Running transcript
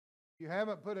You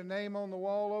haven't put a name on the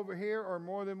wall over here or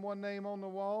more than one name on the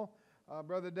wall.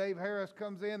 Brother Dave Harris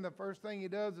comes in. The first thing he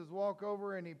does is walk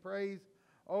over and he prays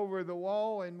over the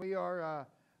wall. And we are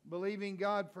believing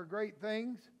God for great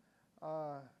things.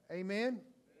 Amen?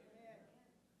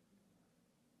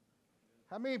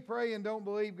 How many pray and don't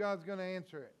believe God's going to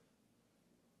answer it?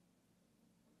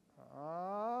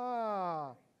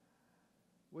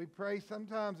 We pray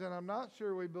sometimes and I'm not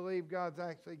sure we believe God's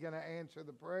actually going to answer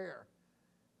the prayer.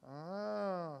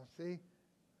 See?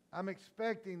 I'm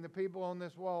expecting the people on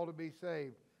this wall to be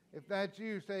saved. If that's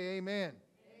you, say amen.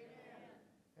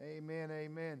 Amen. Amen,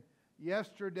 amen.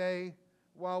 Yesterday,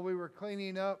 while we were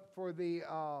cleaning up from the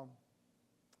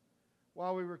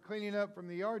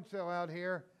yard sale out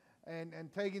here and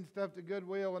taking stuff to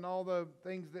Goodwill and all the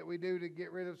things that we do to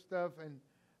get rid of stuff, and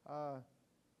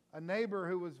a neighbor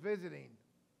who was visiting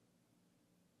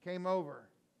came over.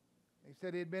 He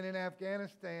said he'd been in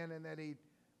Afghanistan and that he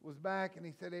was back, and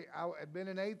he said I had been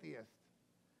an atheist.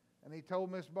 And he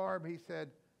told Miss Barb, he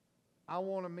said, I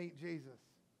want to meet Jesus.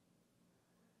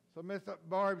 So Miss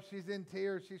Barb, she's in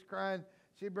tears, she's crying.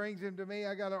 She brings him to me.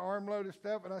 I got an armload of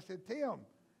stuff, and I said, Tim,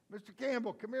 Mr.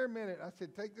 Campbell, come here a minute. I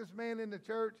said, take this man into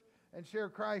church and share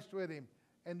Christ with him,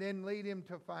 and then lead him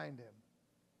to find him.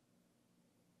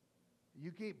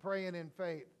 You keep praying in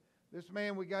faith. This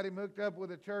man, we got him hooked up with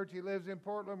a church. He lives in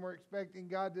Portland. We're expecting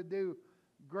God to do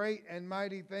great and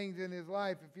mighty things in his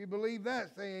life. If you believe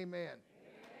that, say amen.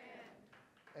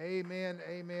 Amen,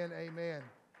 amen, amen.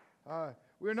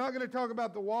 We're not going to talk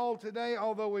about the wall today,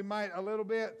 although we might a little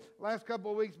bit. Last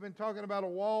couple of weeks been talking about a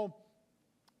wall,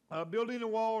 building a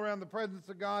wall around the presence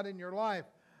of God in your life.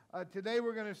 Today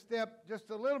we're going to step just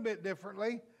a little bit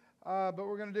differently, but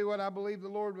we're going to do what I believe the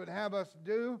Lord would have us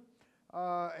do,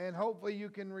 and hopefully you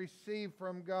can receive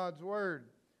from God's Word,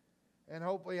 and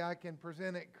hopefully I can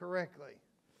present it correctly.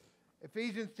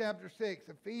 Ephesians chapter 6.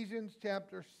 Ephesians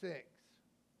chapter 6.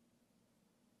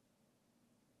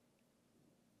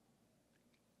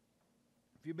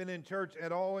 If you've been in church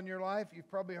at all in your life,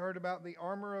 you've probably heard about the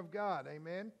armor of God. Amen?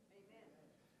 Amen.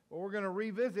 Well, we're going to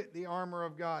revisit the armor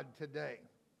of God today.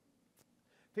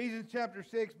 Ephesians chapter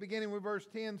 6, beginning with verse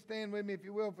 10. Stand with me, if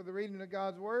you will, for the reading of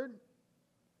God's Word.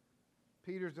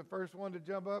 Peter's the first one to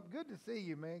jump up. Good to see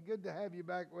you, man. Good to have you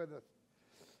back with us.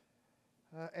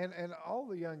 And all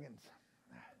the youngins.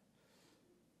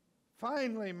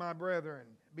 Finally, my brethren,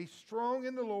 be strong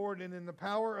in the Lord and in the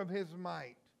power of his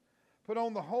might. Put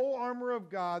on the whole armor of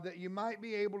God, that you might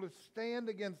be able to stand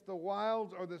against the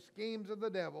wiles or the schemes of the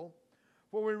devil.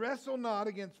 For we wrestle not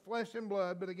against flesh and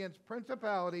blood, but against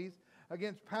principalities,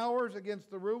 against powers,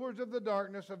 against the rulers of the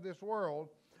darkness of this world,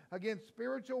 against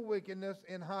spiritual wickedness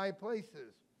in high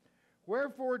places.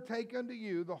 Wherefore take unto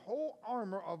you the whole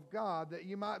armor of God, that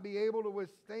you might be able to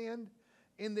withstand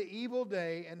in the evil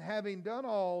day, and having done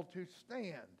all, to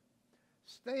stand.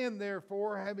 Stand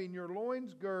therefore, having your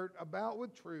loins girt about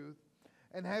with truth,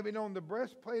 and having on the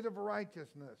breastplate of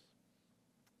righteousness,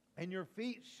 and your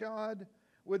feet shod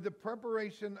with the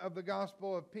preparation of the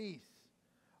gospel of peace.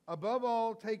 Above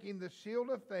all, taking the shield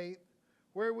of faith,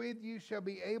 wherewith you shall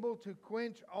be able to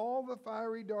quench all the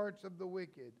fiery darts of the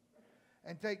wicked,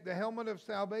 and take the helmet of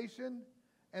salvation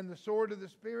and the sword of the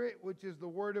Spirit, which is the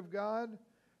word of God,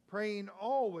 praying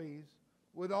always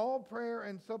with all prayer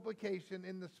and supplication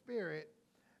in the Spirit,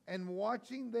 and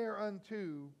watching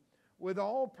thereunto with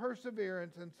all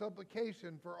perseverance and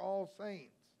supplication for all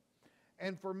saints.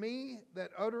 And for me, that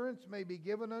utterance may be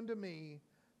given unto me,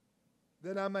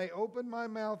 that I may open my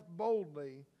mouth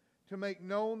boldly to make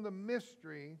known the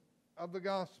mystery of the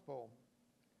gospel.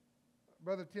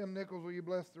 Brother Tim Nichols, will you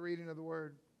bless the reading of the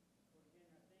word?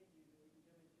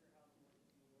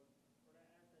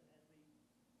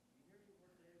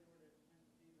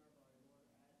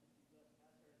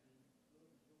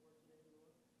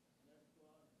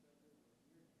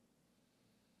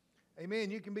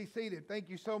 Amen. You can be seated. Thank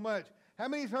you so much. How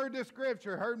many's heard this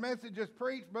scripture? Heard messages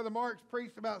preached? Brother Mark's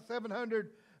preached about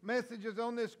 700 messages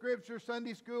on this scripture.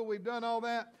 Sunday school, we've done all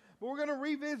that. But we're going to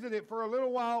revisit it for a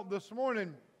little while this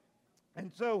morning. And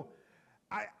so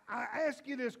I ask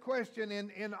you this question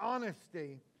in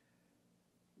honesty.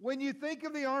 When you think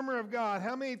of the armor of God,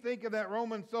 how many think of that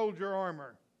Roman soldier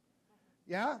armor?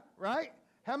 Yeah, right?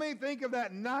 How many think of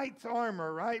that knight's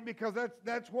armor, right? Because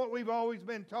that's what we've always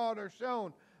been taught or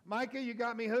shown. Micah, you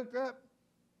got me hooked up?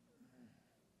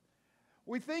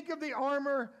 We think of the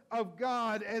armor of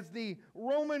God as the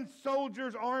Roman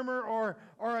soldier's armor or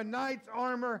a knight's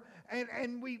armor,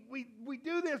 and we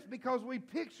do this because we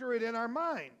picture it in our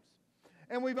minds.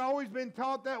 And we've always been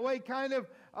taught that way, kind of.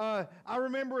 I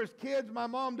remember as kids, my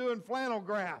mom doing flannel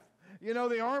graph. you know,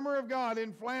 the armor of God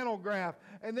in flannel graph.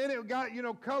 And then it got, you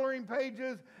know, coloring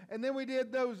pages. And then we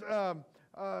did those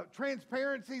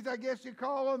transparencies, I guess you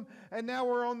call them. And now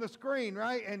we're on the screen,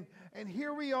 right? And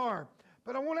here we are.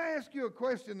 But I want to ask you a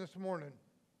question this morning.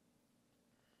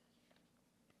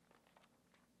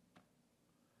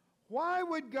 Why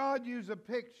would God use a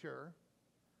picture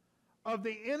of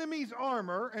the enemy's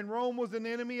armor, and Rome was an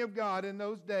enemy of God in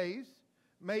those days,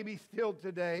 maybe still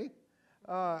today,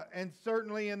 and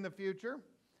certainly in the future?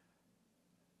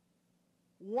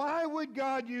 Why would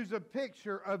God use a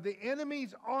picture of the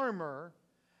enemy's armor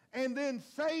and then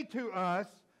say to us,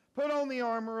 put on the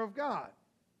armor of God?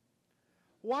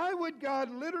 Why would God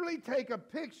literally take a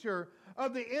picture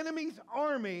of the enemy's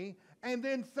army and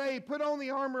then say, put on the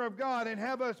armor of God, and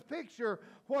have us picture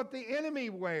what the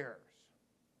enemy wears?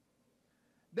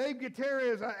 Dave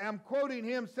Gutierrez, I'm quoting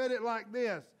him, said it like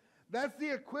this: that's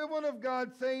the equivalent of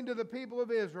God saying to the people of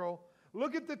Israel,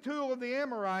 look at the tool of the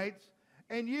Amorites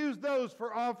and use those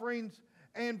for offerings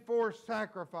and for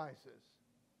sacrifices.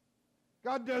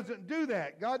 God doesn't do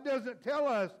that. God doesn't tell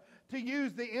us to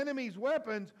use the enemy's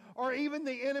weapons or even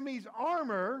the enemy's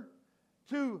armor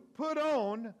to put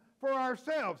on for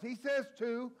ourselves. He says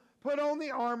to put on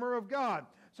the armor of God.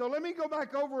 So let me go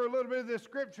back over a little bit of this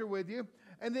scripture with you,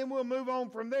 and then we'll move on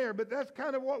from there. But that's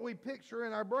kind of what we picture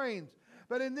in our brains.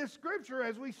 But in this scripture,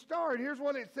 as we start, here's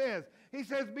what it says. He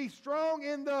says, be strong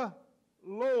in the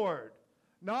Lord.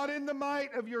 Not in the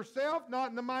might of yourself, not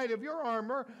in the might of your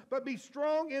armor, but be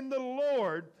strong in the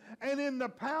Lord and in the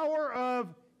power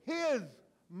of His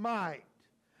might.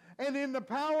 And in the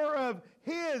power of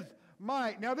His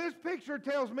might. Now this picture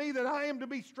tells me that I am to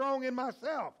be strong in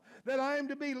myself. That I am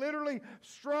to be literally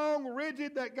strong,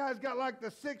 rigid. That guy's got like the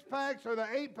 6-packs or the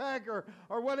 8-pack or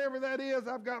whatever that is.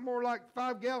 I've got more like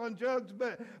 5-gallon jugs,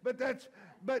 but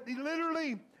he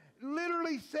literally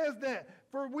says that.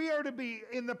 For we are to be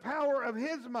in the power of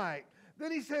His might.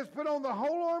 Then he says, put on the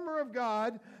whole armor of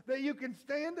God that you can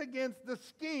stand against the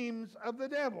schemes of the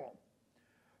devil.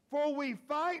 For we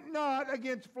fight not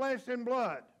against flesh and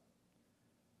blood.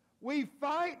 We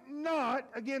fight not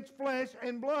against flesh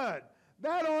and blood.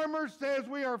 That armor says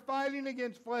we are fighting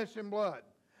against flesh and blood.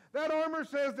 That armor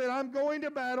says that I'm going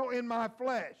to battle in my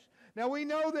flesh. Now we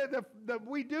know that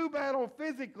we do battle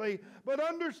physically, but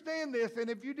understand this, and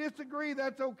if you disagree,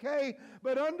 that's okay,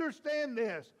 but understand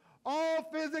this. All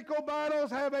physical battles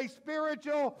have a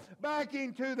spiritual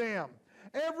backing to them.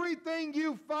 Everything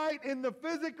you fight in the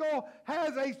physical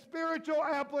has a spiritual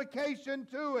application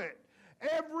to it.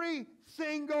 Every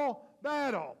single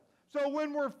battle. So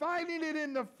when we're fighting it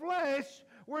in the flesh,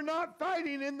 we're not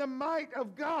fighting in the might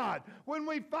of God. When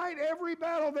we fight every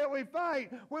battle that we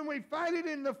fight, when we fight it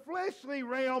in the fleshly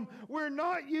realm, we're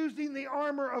not using the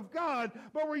armor of God,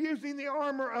 but we're using the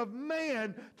armor of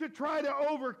man to try to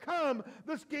overcome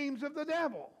the schemes of the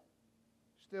devil.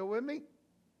 Still with me?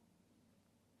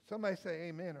 Somebody say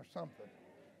amen or something.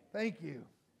 Thank you.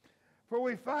 For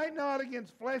we fight not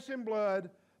against flesh and blood,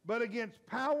 but against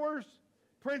powers,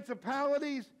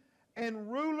 principalities,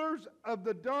 and rulers of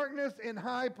the darkness in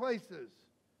high places.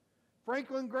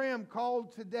 Franklin Graham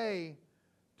called today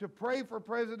to pray for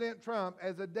President Trump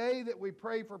as a day that we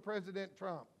pray for President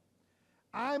Trump.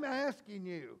 I'm asking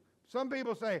you, some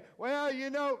people say, well, you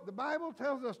know, the Bible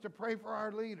tells us to pray for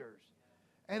our leaders.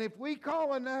 And if we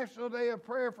call a national day of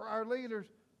prayer for our leaders,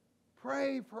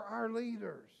 pray for our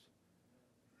leaders.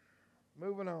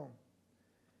 Moving on.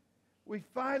 We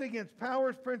fight against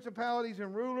powers, principalities,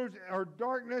 and rulers or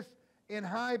darkness in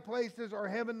high places or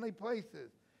heavenly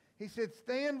places. He said,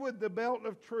 stand with the belt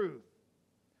of truth,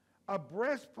 a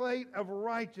breastplate of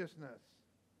righteousness.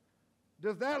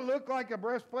 Does that look like a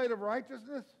breastplate of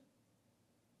righteousness?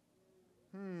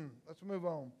 Let's move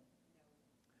on.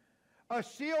 A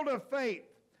shield of faith.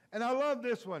 And I love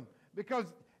this one because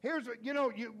here's,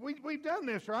 we've done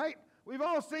this, right? We've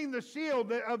all seen the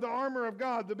shield of the armor of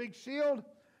God, the big shield.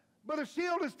 But a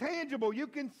shield is tangible. You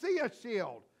can see a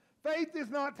shield. Faith is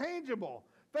not tangible.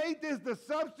 Faith is the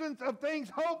substance of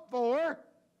things hoped for,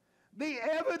 the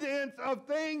evidence of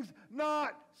things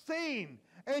not seen.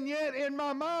 And yet in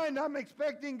my mind, I'm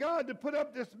expecting God to put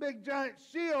up this big giant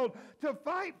shield to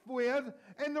fight with.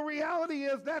 And the reality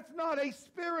is that's not a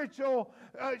spiritual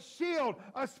shield.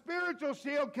 A spiritual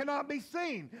shield cannot be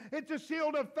seen. It's a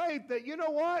shield of faith that, you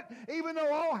know what? Even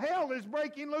though all hell is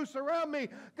breaking loose around me,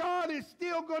 God is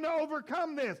still going to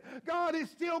overcome this. God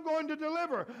is still going to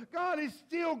deliver. God is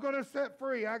still going to set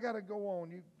free. I got to go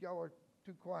on. Y'all are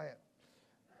too quiet.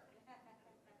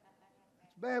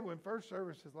 Bad when first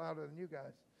service is louder than you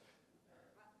guys.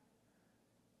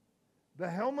 The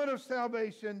helmet of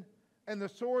salvation and the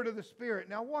sword of the Spirit.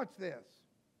 Now watch this.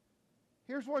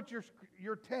 Here's what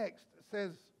your text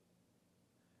says.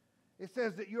 It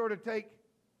says that you are to take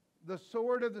the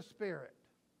sword of the Spirit.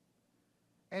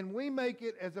 And we make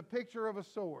it as a picture of a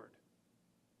sword.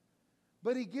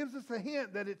 But he gives us a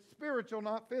hint that it's spiritual,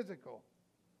 not physical.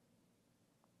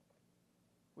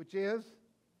 Which is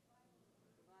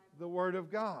the Word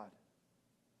of God.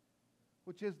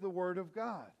 Which is the Word of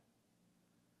God.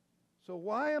 So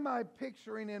why am I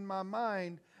picturing in my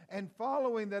mind and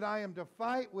following that I am to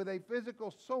fight with a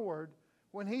physical sword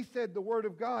when he said the Word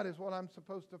of God is what I'm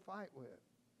supposed to fight with?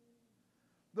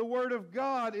 The Word of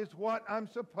God is what I'm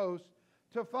supposed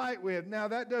to fight with. Now,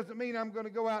 that doesn't mean I'm going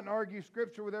to go out and argue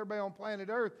Scripture with everybody on planet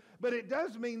Earth, but it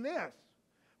does mean this.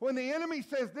 When the enemy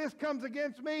says this comes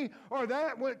against me or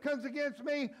that comes against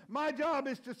me, my job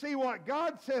is to see what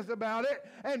God says about it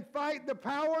and fight the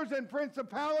powers and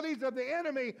principalities of the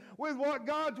enemy with what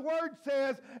God's Word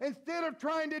says instead of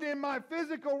trying it in my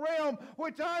physical realm,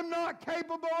 which I'm not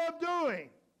capable of doing.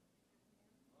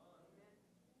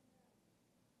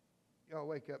 Y'all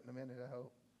wake up in a minute, I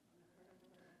hope.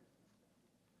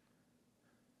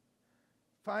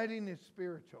 Fighting is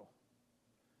spiritual.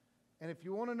 And if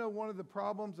you want to know one of the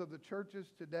problems of the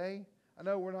churches today, I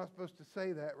know we're not supposed to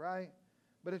say that, right?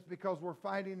 But it's because we're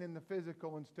fighting in the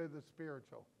physical instead of the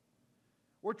spiritual.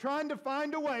 We're trying to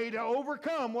find a way to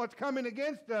overcome what's coming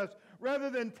against us rather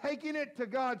than taking it to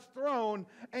God's throne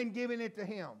and giving it to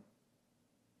Him.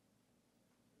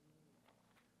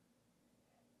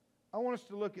 I want us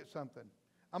to look at something.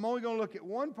 I'm only going to look at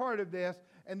one part of this,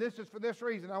 and this is for this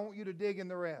reason. I want you to dig in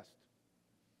the rest.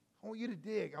 I want you to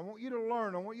dig. I want you to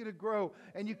learn. I want you to grow.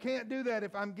 And you can't do that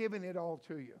if I'm giving it all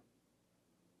to you.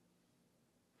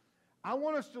 I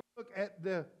want us to look at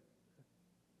the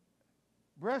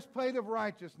breastplate of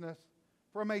righteousness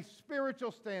from a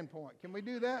spiritual standpoint. Can we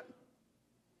do that?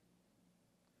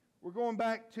 We're going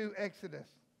back to Exodus.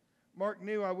 Mark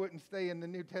knew I wouldn't stay in the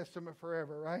New Testament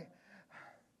forever, right?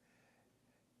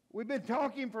 We've been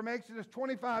talking from Exodus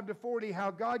 25 to 40 how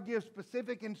God gives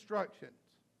specific instructions.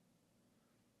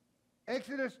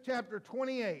 Exodus chapter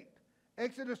 28.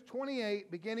 Exodus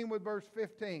 28, beginning with verse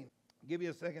 15. I'll give you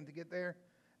a second to get there.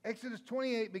 Exodus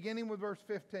 28, beginning with verse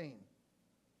 15.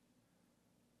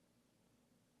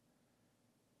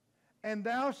 And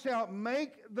thou shalt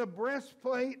make the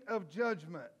breastplate of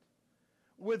judgment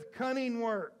with cunning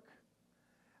work.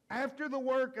 After the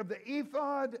work of the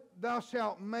ephod, thou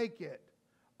shalt make it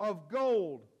of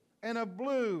gold, and of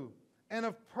blue, and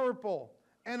of purple,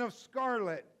 and of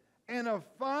scarlet, and of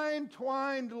fine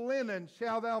twined linen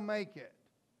shalt thou make it.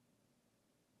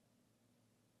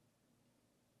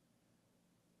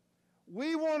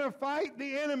 We want to fight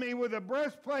the enemy with a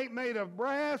breastplate made of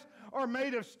brass or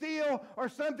made of steel or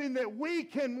something that we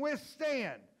can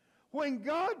withstand. When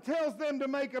God tells them to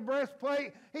make a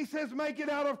breastplate, He says make it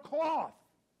out of cloth.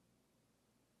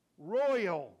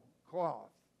 Royal cloth.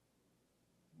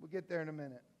 We'll get there in a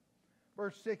minute.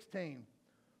 Verse 16.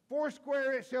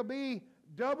 Foursquare it shall be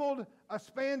doubled, a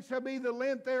span shall be the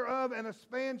length thereof, and a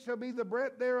span shall be the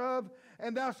breadth thereof,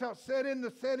 and thou shalt set in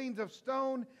the settings of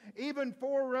stone, even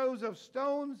 4 rows of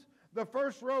stones. The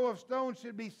first row of stones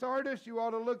should be sardius. You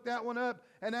ought to look that one up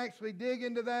and actually dig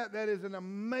into that. That is an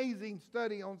amazing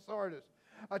study on sardius.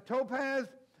 A topaz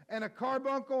and a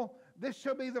carbuncle, this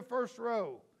shall be the first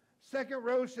row. Second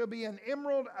row shall be an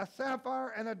emerald, a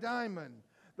sapphire, and a diamond.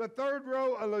 The third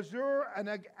row, a lazur, an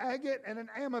agate, and an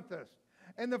amethyst.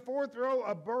 And the fourth row,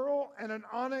 a beryl, and an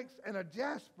onyx, and a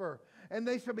jasper. And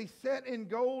they shall be set in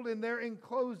gold in their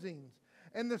enclosings.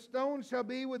 And the stones shall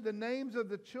be with the names of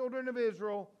the children of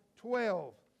Israel,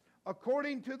 12,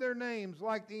 according to their names,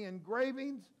 like the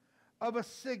engravings of a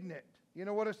signet. You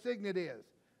know what a signet is?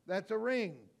 That's a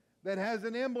ring that has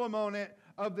an emblem on it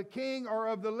of the king or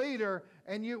of the leader.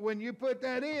 And when you put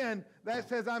that in, that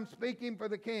says, I'm speaking for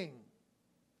the king.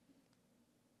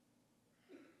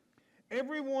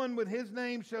 Everyone with his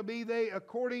name shall be they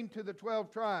according to the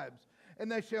 12 tribes. And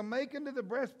they shall make unto the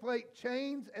breastplate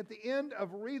chains at the end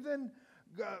of wreathen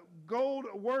gold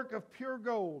work of pure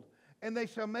gold. And they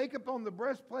shall make upon the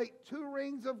breastplate 2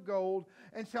 rings of gold,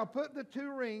 and shall put the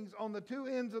 2 rings on the 2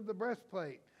 ends of the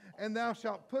breastplate. And thou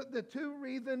shalt put the 2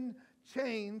 wreathen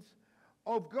chains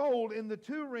of gold in the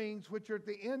 2 rings which are at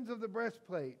the ends of the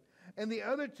breastplate. And the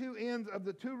other 2 ends of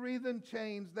the 2 wreathen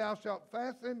chains thou shalt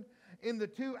fasten in the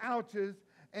 2 ouches,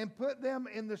 and put them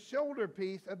in the shoulder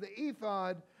piece of the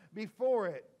ephod before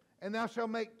it. And thou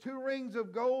shalt make 2 rings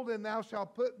of gold, and thou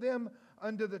shalt put them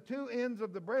under the 2 ends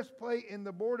of the breastplate in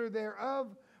the border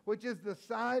thereof, which is the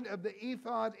side of the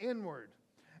ephod inward.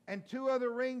 And 2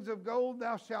 other rings of gold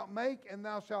thou shalt make, and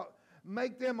thou shalt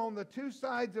make them on the 2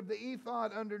 sides of the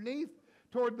ephod underneath,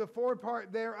 toward the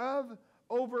forepart thereof,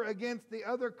 over against the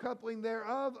other coupling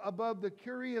thereof above the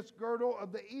curious girdle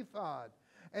of the ephod.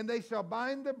 And they shall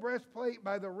bind the breastplate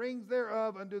by the rings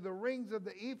thereof unto the rings of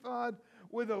the ephod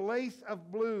with a lace of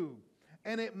blue.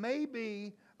 And it may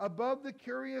be above the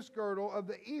curious girdle of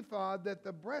the ephod that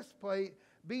the breastplate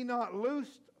be not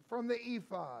loosed from the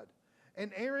ephod.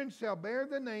 And Aaron shall bear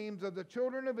the names of the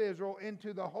children of Israel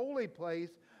into the holy place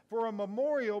for a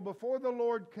memorial before the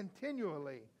Lord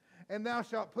continually. And thou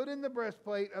shalt put in the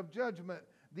breastplate of judgment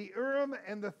the Urim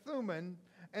and the Thummim,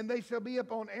 and they shall be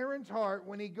upon Aaron's heart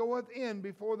when he goeth in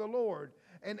before the Lord.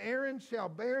 And Aaron shall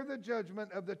bear the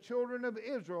judgment of the children of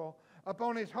Israel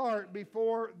upon his heart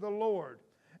before the Lord.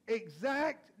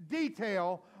 Exact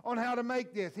detail on how to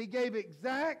make this. He gave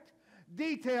exact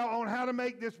detail on how to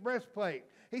make this breastplate.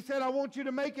 He said, I want you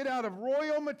to make it out of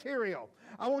royal material.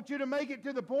 I want you to make it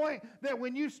to the point that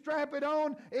when you strap it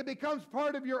on, it becomes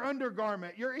part of your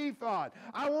undergarment, your ephod.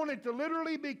 I want it to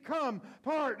literally become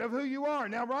part of who you are.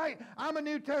 Now, right, I'm a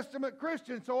New Testament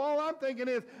Christian, so all I'm thinking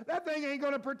is, that thing ain't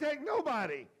going to protect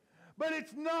nobody. But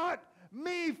it's not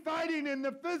me fighting in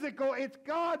the physical, it's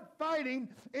God fighting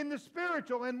in the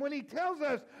spiritual. And when he tells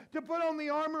us to put on the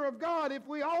armor of God, if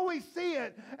we always see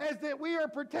it as that we are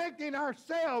protecting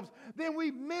ourselves, then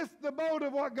we've missed the boat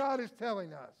of what God is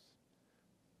telling us.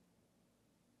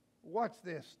 Watch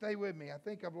this. Stay with me. I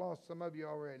think I've lost some of you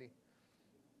already.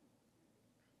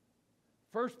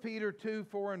 1 Peter 2,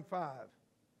 4, and 5.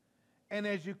 And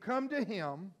as you come to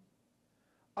him,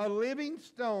 a living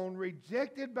stone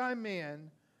rejected by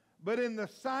men, but in the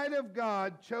sight of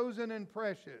God, chosen and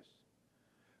precious.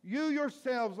 You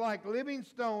yourselves, like living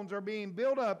stones, are being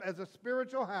built up as a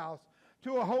spiritual house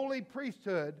to a holy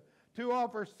priesthood to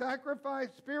offer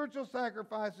spiritual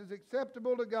sacrifices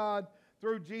acceptable to God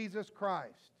through Jesus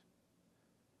Christ.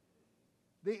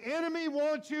 The enemy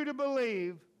wants you to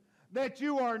believe that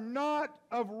you are not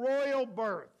of royal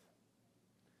birth.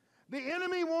 The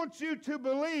enemy wants you to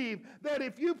believe that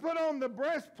if you put on the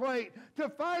breastplate to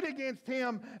fight against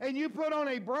him, and you put on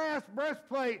a brass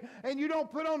breastplate, and you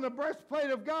don't put on the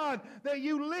breastplate of God, that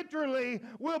you literally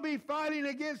will be fighting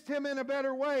against him in a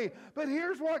better way. But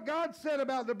here's what God said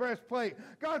about the breastplate.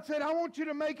 God said, I want you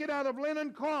to make it out of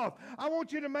linen cloth. I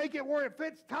want you to make it where it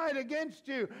fits tight against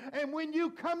you. And when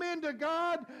you come into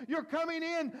God, you're coming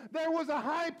in. There was a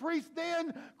high priest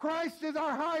then. Christ is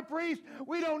our high priest.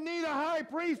 We don't need a high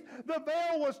priest. The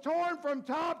veil was torn from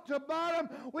top to bottom.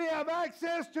 We have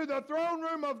access to the throne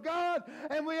room of God,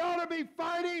 and we ought to be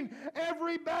fighting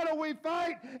every battle we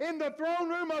fight in the throne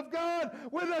room of God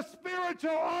with a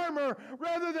spiritual armor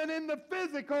rather than in the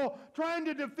physical trying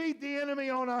to defeat the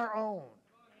enemy on our own.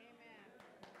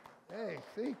 Amen. Hey,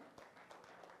 see?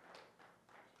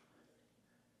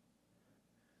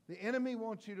 The enemy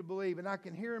wants you to believe, and I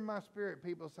can hear in my spirit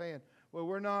people saying, well,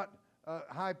 we're not a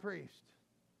high priest.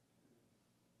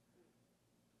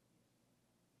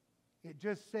 It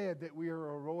just said that we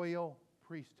are a royal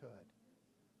priesthood.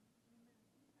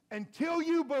 Until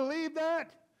you believe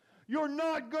that, you're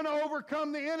not going to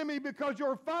overcome the enemy because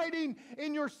you're fighting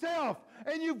in yourself.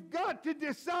 And you've got to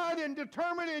decide and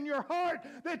determine in your heart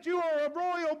that you are of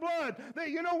royal blood.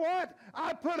 That, you know what?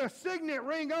 I put a signet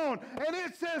ring on and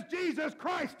it says Jesus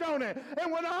Christ on it.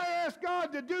 And when I ask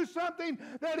God to do something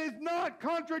that is not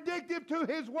contradictive to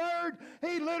his word,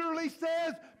 he literally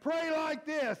says, pray like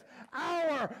this.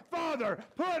 Our Father,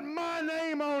 put my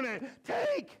name on it.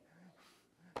 Take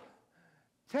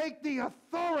the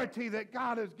authority that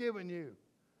God has given you.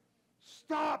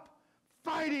 Stop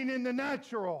fighting in the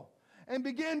natural and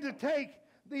begin to take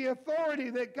the authority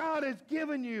that God has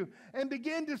given you and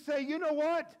begin to say, you know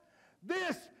what?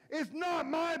 This is not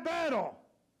my battle.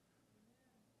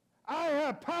 I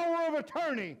have power of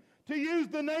attorney to use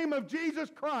the name of Jesus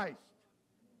Christ.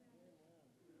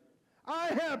 I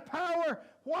have power.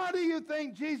 Why do you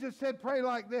think Jesus said pray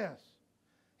like this?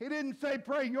 He didn't say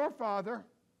pray your Father.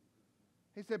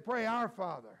 He said, pray our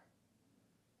Father.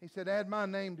 He said, add my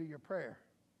name to your prayer.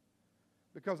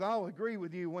 Because I'll agree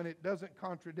with you when it doesn't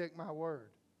contradict my word.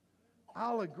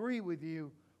 I'll agree with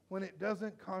you when it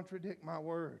doesn't contradict my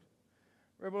word.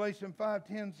 Revelation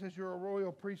 5:10 says you're a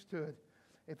royal priesthood.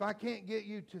 If I can't get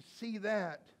you to see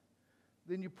that,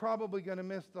 then you're probably going to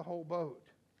miss the whole boat.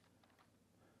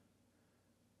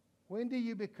 When do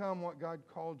you become what God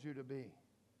called you to be?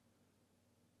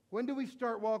 When do we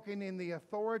start walking in the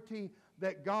authority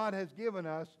that God has given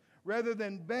us rather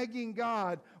than begging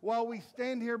God while we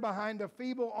stand here behind a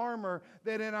feeble armor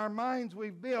that in our minds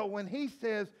we've built when he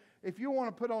says, if you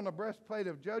want to put on a breastplate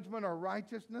of judgment or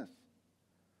righteousness,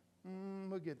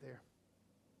 we'll get there.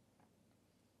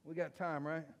 We got time,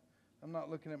 right? I'm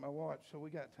not looking at my watch, so we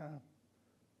got time.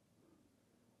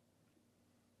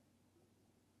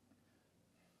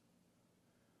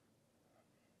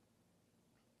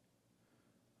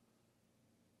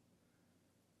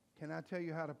 Can I tell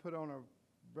you how to put on a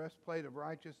breastplate of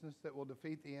righteousness that will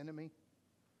defeat the enemy?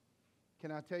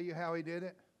 Can I tell you how he did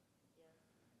it?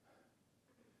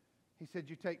 He said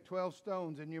you take 12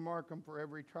 stones and you mark them for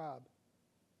every tribe.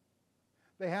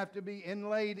 They have to be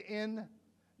inlaid in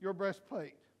your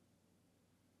breastplate.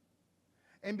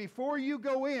 And before you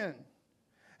go in,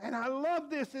 and I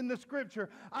love this in the scripture.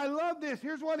 I love this.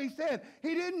 Here's what he said.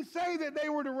 He didn't say that they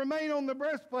were to remain on the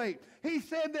breastplate. He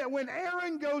said that when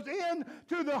Aaron goes in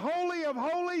to the Holy of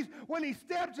Holies, when he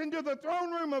steps into the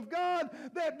throne room of God,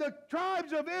 that the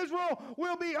tribes of Israel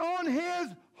will be on his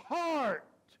heart.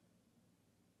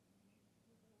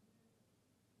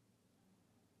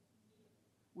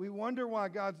 We wonder why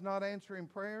God's not answering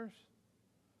prayers.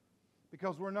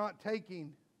 Because we're not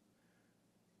taking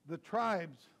the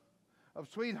tribes of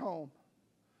Sweet Home.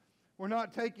 We're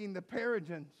not taking the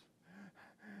Peregrines.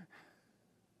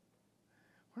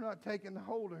 We're not taking the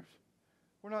Holders.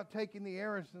 We're not taking the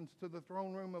Aaronsons to the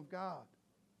throne room of God.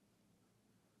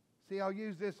 See, I'll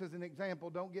use this as an example.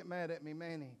 Don't get mad at me,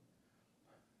 Manny.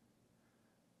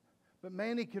 But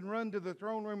Manny can run to the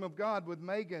throne room of God with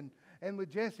Megan and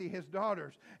with Jesse, his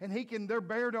daughters. And they're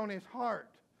bared on his heart.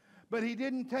 But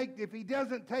if he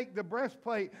doesn't take the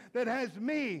breastplate that has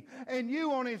me and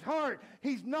you on his heart,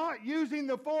 he's not using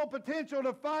the full potential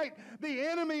to fight the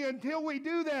enemy until we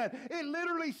do that. It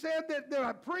literally said that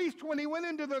the priest, when he went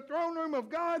into the throne room of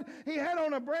God, he had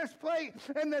on a breastplate,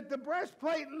 and that the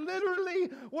breastplate literally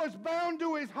was bound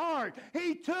to his heart.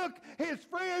 He took his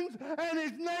friends and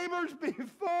his neighbors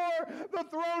before the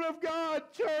throne of God.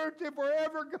 Church, if we're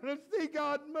ever going to see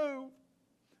God move,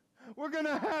 we're going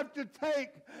to have to take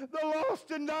the lost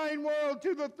and dying world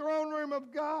to the throne room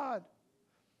of God.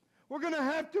 We're going to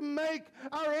have to make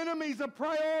our enemies a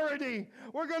priority.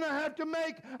 We're going to have to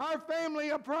make our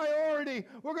family a priority.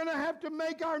 We're going to have to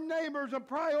make our neighbors a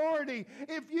priority.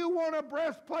 If you want a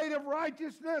breastplate of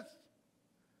righteousness,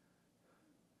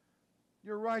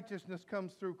 your righteousness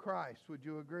comes through Christ. Would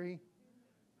you agree?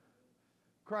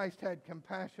 Christ had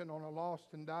compassion on a lost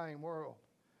and dying world.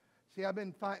 See, I've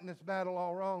been fighting this battle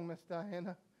all wrong, Miss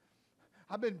Diana.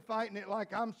 I've been fighting it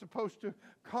like I'm supposed to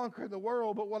conquer the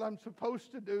world, but what I'm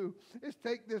supposed to do is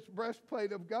take this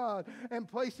breastplate of God and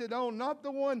place it on. Not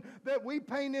the one that we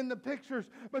paint in the pictures,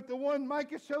 but the one,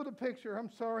 Micah, show the picture. I'm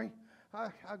sorry.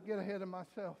 I'll get ahead of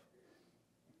myself.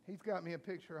 He's got me a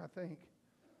picture, I think.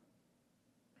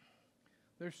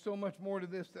 There's so much more to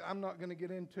this that I'm not going to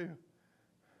get into.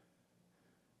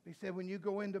 He said, when you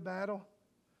go into battle,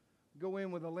 go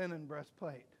in with a linen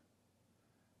breastplate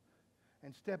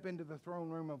and step into the throne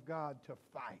room of God to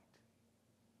fight.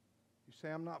 You say,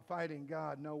 I'm not fighting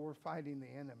God. No, we're fighting the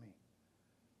enemy.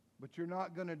 But you're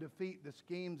not going to defeat the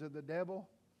schemes of the devil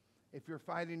if you're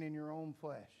fighting in your own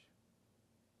flesh.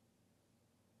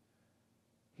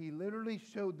 He literally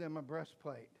showed them a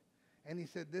breastplate. And he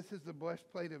said, this is the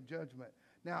breastplate of judgment.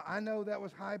 Now, I know that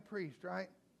was high priest, right?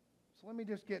 So let me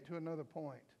just get to another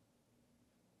point.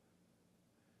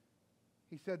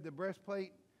 He said the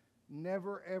breastplate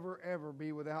never, ever, ever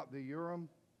be without the Urim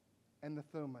and the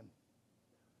Thummim.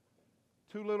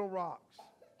 Two little rocks.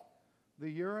 The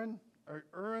Urim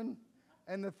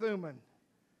and the Thummim.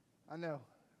 I know.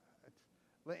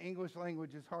 The English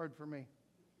language is hard for me.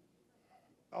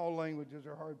 All languages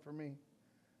are hard for me.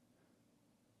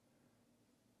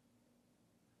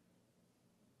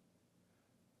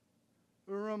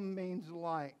 Urim means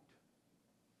light.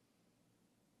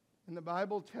 And the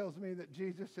Bible tells me that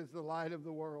Jesus is the light of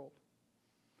the world.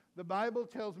 The Bible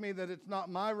tells me that it's not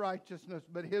my righteousness,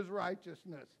 but his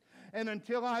righteousness. And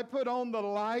until I put on the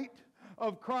light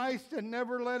of Christ and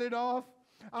never let it off,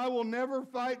 I will never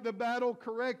fight the battle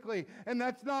correctly. And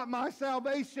that's not my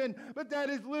salvation, but that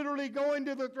is literally going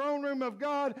to the throne room of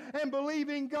God and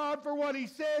believing God for what he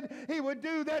said he would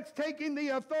do. That's taking the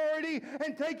authority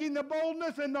and taking the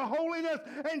boldness and the holiness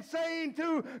and saying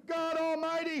to God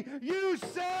Almighty, you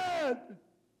said.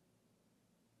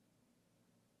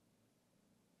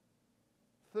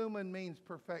 Thummim means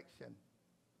perfection.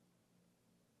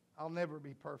 I'll never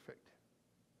be perfect.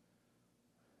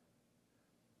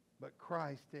 But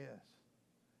Christ is.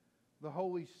 The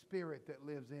Holy Spirit that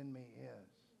lives in me is.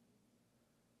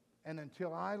 And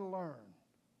until I learn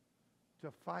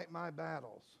to fight my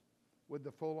battles with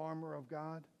the full armor of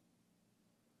God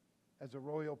as a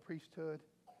royal priesthood,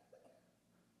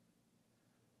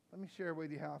 let me share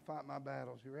with you how I fight my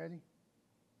battles. You ready?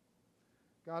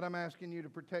 God, I'm asking you to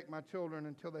protect my children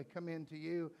until they come into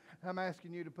you. I'm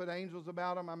asking you to put angels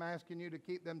about them. I'm asking you to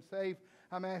keep them safe.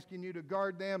 I'm asking you to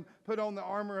guard them, put on the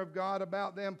armor of God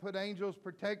about them, put angels,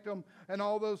 protect them, and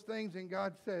all those things. And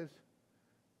God says,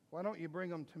 why don't you bring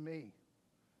them to me?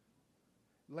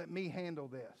 Let me handle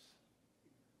this.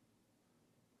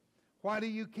 Why do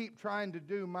you keep trying to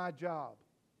do my job?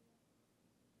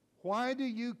 Why do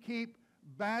you keep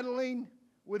battling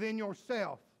within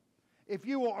yourself? If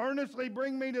you will earnestly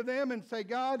bring me to them and say,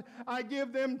 God, I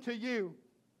give them to you.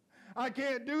 I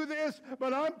can't do this,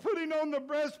 but I'm putting on the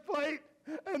breastplate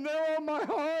and they're on my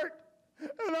heart.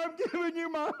 And I'm giving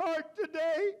you my heart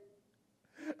today.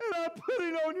 And I'm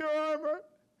putting on your armor.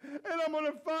 And I'm going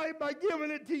to fight by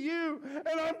giving it to you.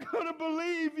 And I'm going to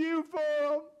believe you for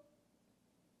them.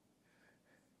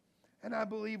 And I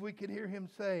believe we can hear him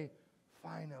say,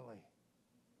 finally.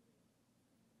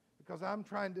 Because I'm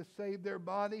trying to save their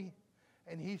body,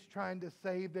 and he's trying to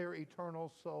save their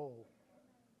eternal soul.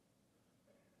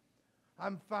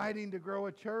 I'm fighting to grow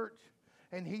a church,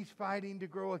 and he's fighting to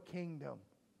grow a kingdom.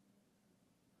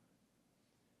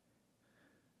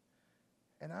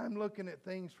 And I'm looking at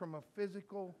things from a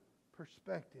physical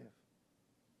perspective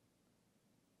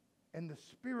and the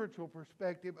spiritual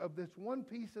perspective of this one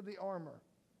piece of the armor.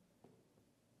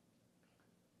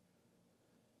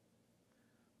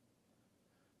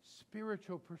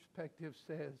 Spiritual perspective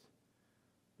says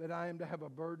that I am to have a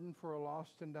burden for a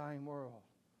lost and dying world.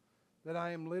 That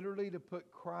I am literally to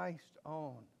put Christ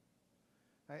on.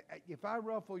 If I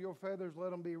ruffle your feathers,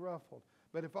 let them be ruffled.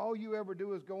 But if all you ever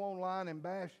do is go online and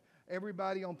bash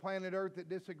everybody on planet Earth that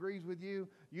disagrees with you,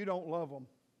 you don't love them.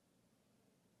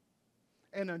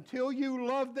 And until you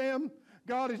love them,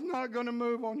 God is not going to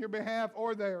move on your behalf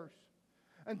or theirs.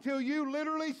 Until you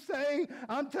literally say,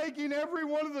 I'm taking every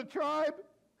one of the tribe.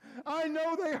 I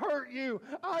know they hurt you.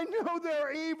 I know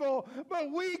they're evil.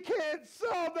 But we can't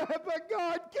solve that, but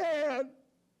God can.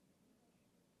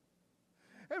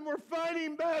 And we're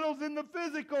fighting battles in the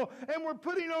physical, and we're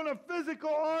putting on a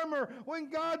physical armor when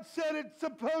God said it's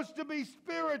supposed to be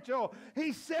spiritual.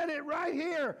 He said it right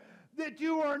here, that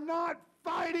you are not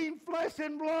fighting flesh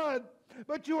and blood,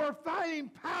 but you are fighting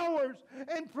powers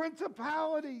and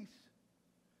principalities.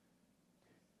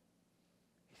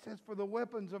 He says, for the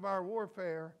weapons of our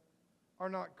warfare are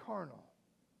not carnal.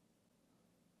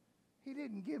 He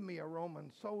didn't give me a Roman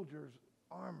soldier's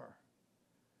armor.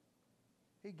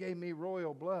 He gave me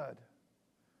royal blood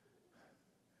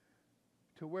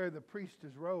to wear the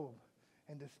priest's robe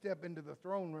and to step into the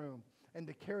throne room and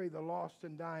to carry the lost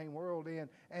and dying world in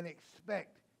and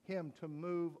expect him to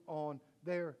move on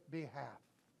their behalf.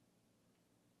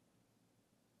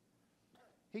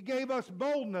 He gave us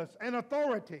boldness and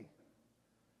authority.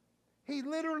 He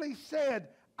literally said,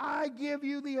 I give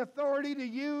you the authority to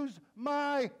use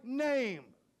my name.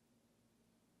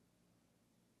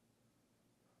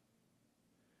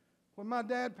 When my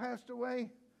dad passed away,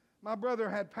 my brother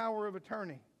had power of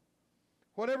attorney.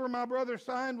 Whatever my brother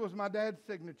signed was my dad's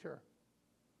signature.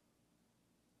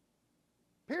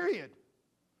 Period.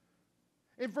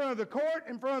 In front of the court,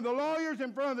 in front of the lawyers,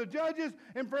 in front of the judges,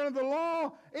 in front of the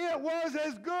law, it was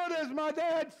as good as my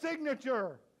dad's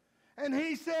signature. And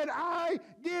he said, I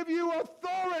give you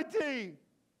authority.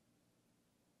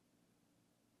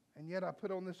 And yet I put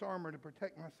on this armor to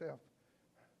protect myself.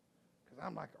 Because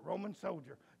I'm like a Roman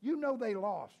soldier. You know they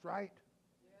lost, right?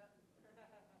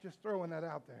 Yeah. Just throwing that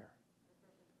out there.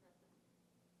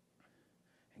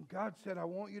 And God said, I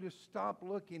want you to stop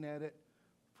looking at it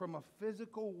from a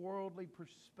physical, worldly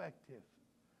perspective.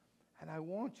 And I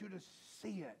want you to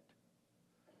see it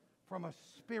from a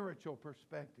spiritual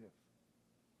perspective.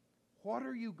 What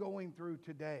are you going through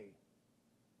today?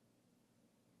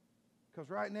 Because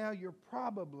right now you're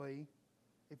probably,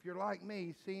 if you're like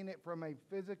me, seeing it from a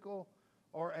physical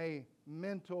or a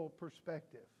mental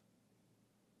perspective.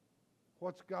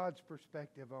 What's God's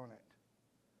perspective on it?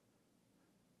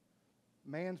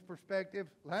 Man's perspective,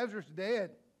 Lazarus dead.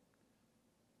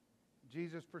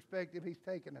 Jesus' perspective, he's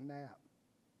taking a nap.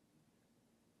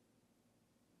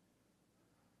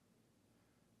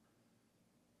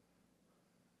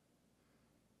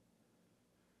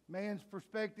 Man's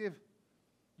perspective,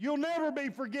 you'll never be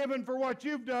forgiven for what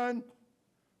you've done.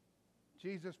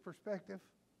 Jesus' perspective,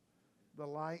 the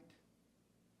light,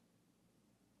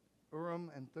 Urim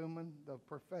and Thummim, the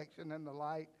perfection and the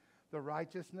light, the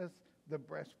righteousness, the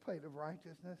breastplate of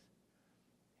righteousness.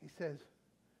 He says,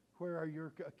 where are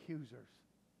your accusers?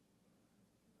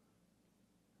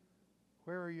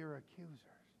 Where are your accusers?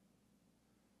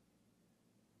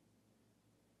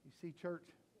 You see, church,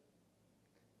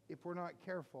 if we're not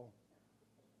careful,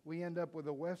 we end up with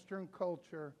a Western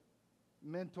culture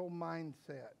mental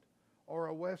mindset or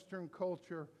a Western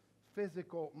culture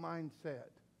physical mindset.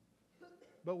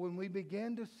 But when we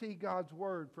begin to see God's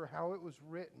word for how it was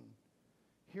written,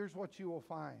 here's what you will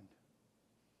find.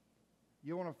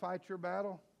 You want to fight your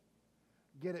battle?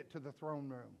 Get it to the throne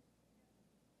room.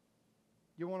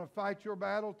 You want to fight your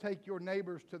battle? Take your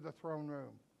neighbors to the throne room.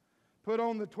 Put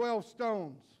on the 12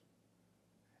 stones.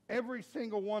 Every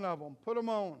single one of them. Put them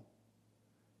on.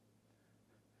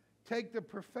 Take the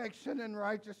perfection and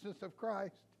righteousness of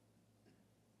Christ.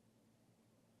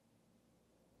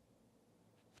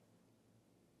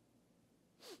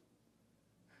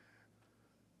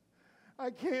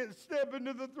 I can't step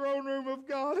into the throne room of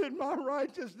God in my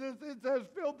righteousness. It says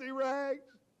filthy rags.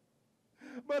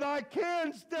 But I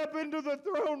can step into the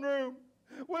throne room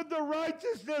with the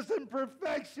righteousness and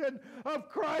perfection of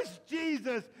Christ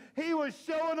Jesus. He was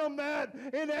showing them that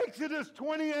in Exodus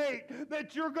 28,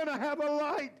 that you're going to have a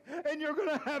light and you're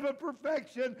going to have a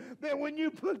perfection, that when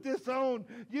you put this on,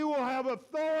 you will have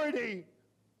authority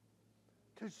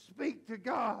to speak to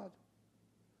God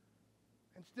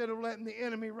instead of letting the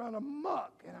enemy run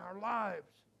amok in our lives.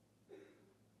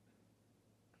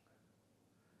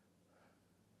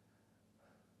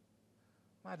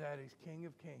 My daddy's King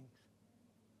of Kings.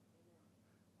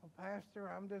 Well, Pastor,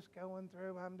 I'm just going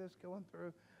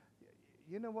through.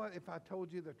 You know what? If I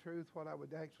told you the truth, what I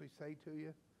would actually say to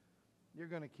you, you're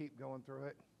going to keep going through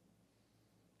it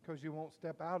because you won't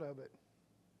step out of it.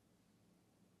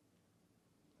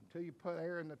 Until you put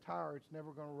air in the tire, it's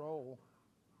never going to roll.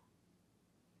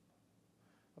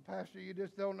 Well, Pastor, you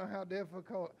just don't know how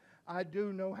difficult. I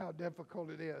do know how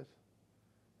difficult it is.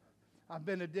 I've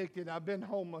been addicted. I've been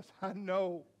homeless. I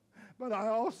know. But I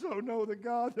also know the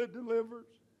God that delivers.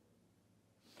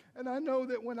 And I know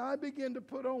that when I begin to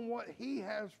put on what He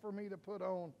has for me to put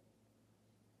on,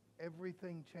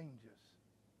 everything changes.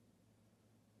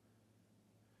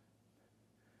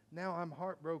 Now I'm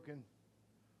heartbroken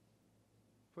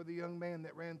for the young man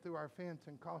that ran through our fence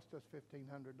and cost us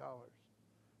 $1,500.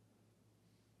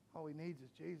 All he needs is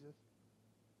Jesus.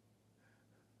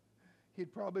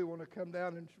 He'd probably want to come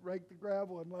down and rake the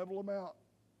gravel and level them out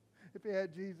if he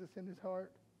had Jesus in his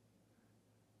heart.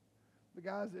 The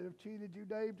guys that have cheated you,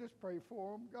 Dave, just pray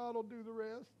for them. God will do the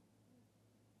rest.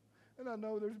 And I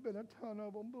know there's been a ton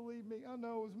of them. Believe me, I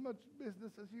know as much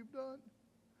business as you've done.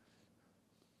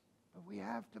 But we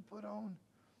have to put on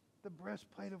the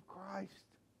breastplate of Christ,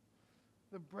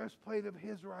 the breastplate of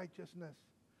His righteousness.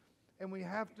 And we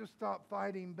have to stop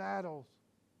fighting battles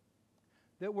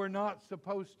that we're not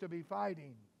supposed to be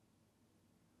fighting.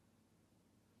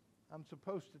 I'm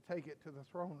supposed to take it to the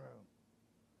throne room.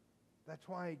 That's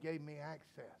why He gave me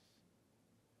access.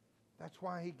 That's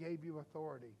why He gave you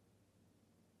authority.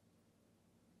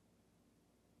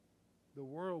 The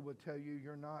world would tell you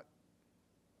you're not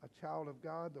a child of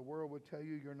God. The world would tell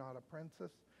you you're not a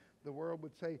princess. The world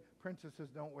would say princesses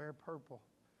don't wear purple.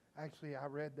 Actually, I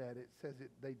read that. It says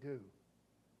they do.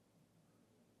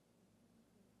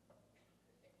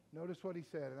 Notice what he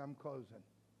said, and I'm closing.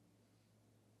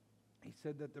 He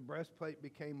said that the breastplate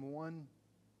became one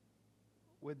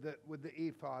with the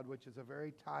ephod, which is a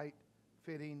very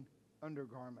tight-fitting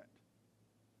undergarment.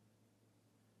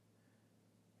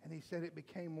 And he said it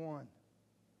became one.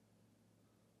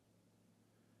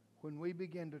 When we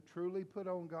begin to truly put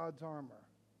on God's armor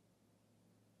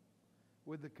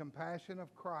with the compassion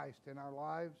of Christ in our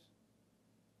lives,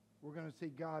 we're going to see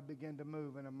God begin to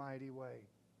move in a mighty way.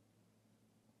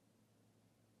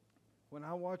 When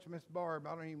I watch Miss Barb,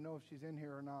 I don't even know if she's in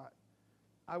here or not.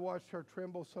 I watched her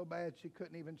tremble so bad she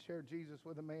couldn't even share Jesus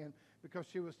with a man because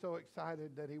she was so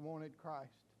excited that he wanted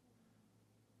Christ.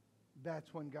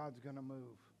 That's when God's going to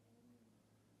move.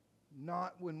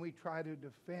 Not when we try to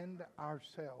defend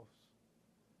ourselves,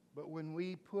 but when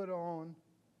we put on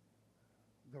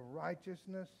the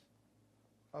righteousness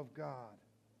of God.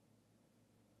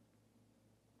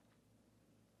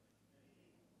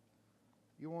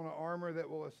 You want an armor that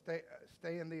will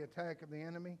stand the attack of the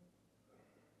enemy?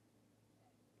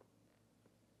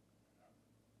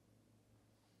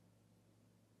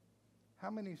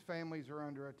 How many families are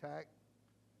under attack?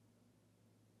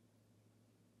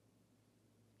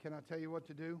 Can I tell you what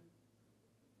to do?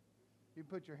 You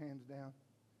put your hands down.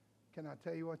 Can I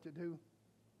tell you what to do?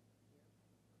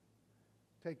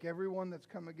 Take everyone that's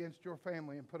come against your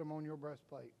family and put them on your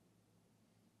breastplate.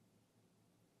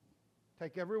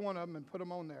 Take every one of them and put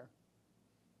them on there.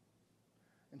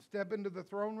 And step into the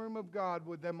throne room of God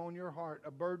with them on your heart, a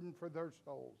burden for their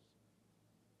souls.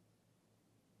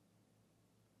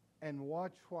 And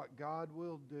watch what God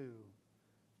will do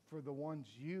for the ones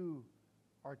you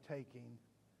are taking.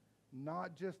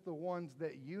 Not just the ones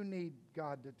that you need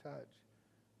God to touch,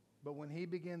 but when He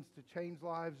begins to change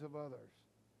lives of others.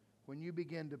 When you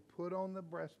begin to put on the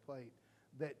breastplate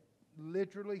that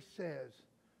literally says,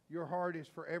 your heart is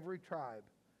for every tribe,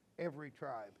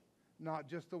 not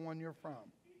just the one you're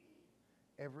from.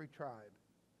 Every tribe.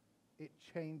 It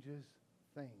changes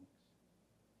things.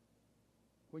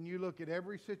 when you look at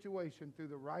every situation through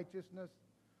the righteousness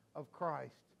of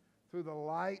Christ, through the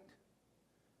light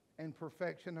and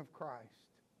perfection of Christ.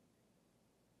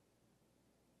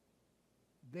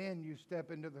 Then you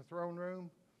step into the throne room.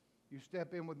 You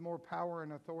step in with more power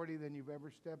and authority than you've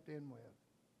ever stepped in with.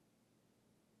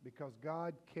 Because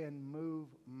God can move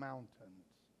mountains.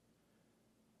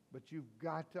 But you've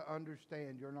got to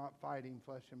understand you're not fighting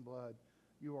flesh and blood.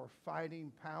 You are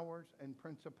fighting powers and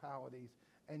principalities.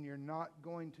 And you're not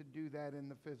going to do that in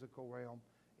the physical realm.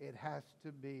 It has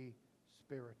to be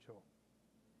spiritual.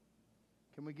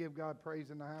 Can we give God praise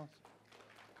in the house?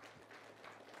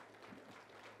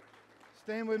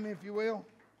 Stand with me if you will.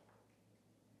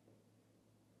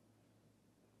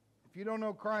 If you don't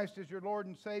know Christ as your Lord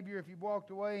and Savior, if you've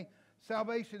walked away,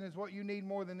 salvation is what you need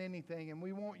more than anything. And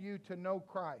we want you to know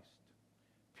Christ.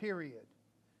 Period.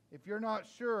 If you're not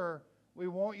sure, we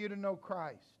want you to know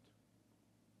Christ.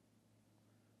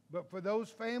 But for those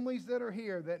families that are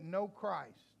here that know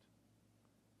Christ,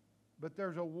 but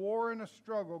there's a war and a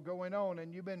struggle going on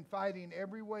and you've been fighting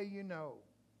every way you know,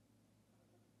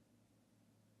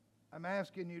 I'm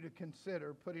asking you to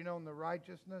consider putting on the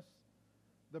righteousness,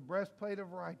 the breastplate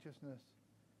of righteousness,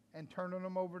 and turning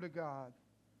them over to God,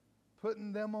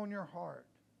 putting them on your heart,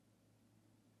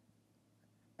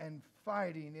 and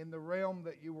fighting in the realm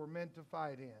that you were meant to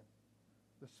fight in,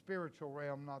 the spiritual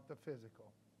realm, not the physical.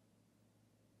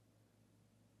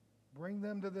 Bring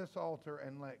them to this altar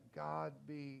and let God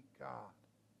be God.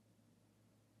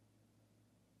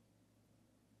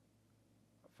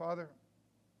 Father,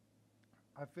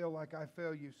 I feel like I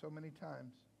fail you so many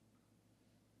times.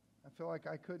 I feel like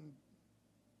I couldn't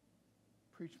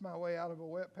preach my way out of a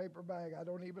wet paper bag. I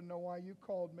don't even know why you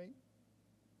called me.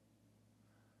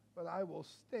 But I will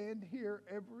stand here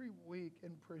every week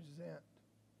and present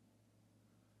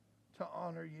to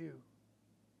honor you.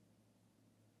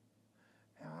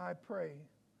 And I pray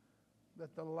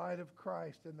that the light of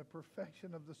Christ and the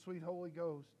perfection of the sweet Holy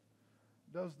Ghost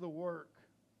does the work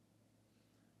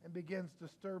and begins to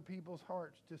stir people's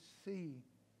hearts to see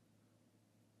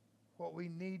what we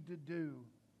need to do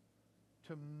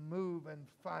to move and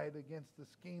fight against the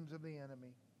schemes of the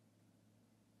enemy.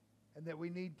 And that we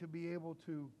need to be able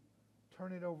to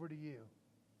turn it over to you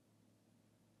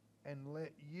and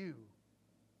let you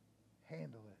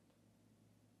handle it.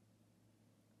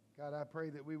 God, I pray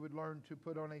that we would learn to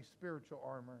put on a spiritual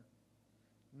armor,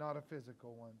 not a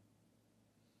physical one.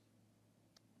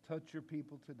 Touch your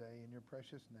people today in your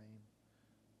precious name.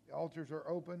 The altars are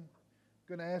open.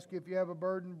 I'm going to ask you if you have a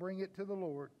burden, bring it to the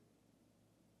Lord.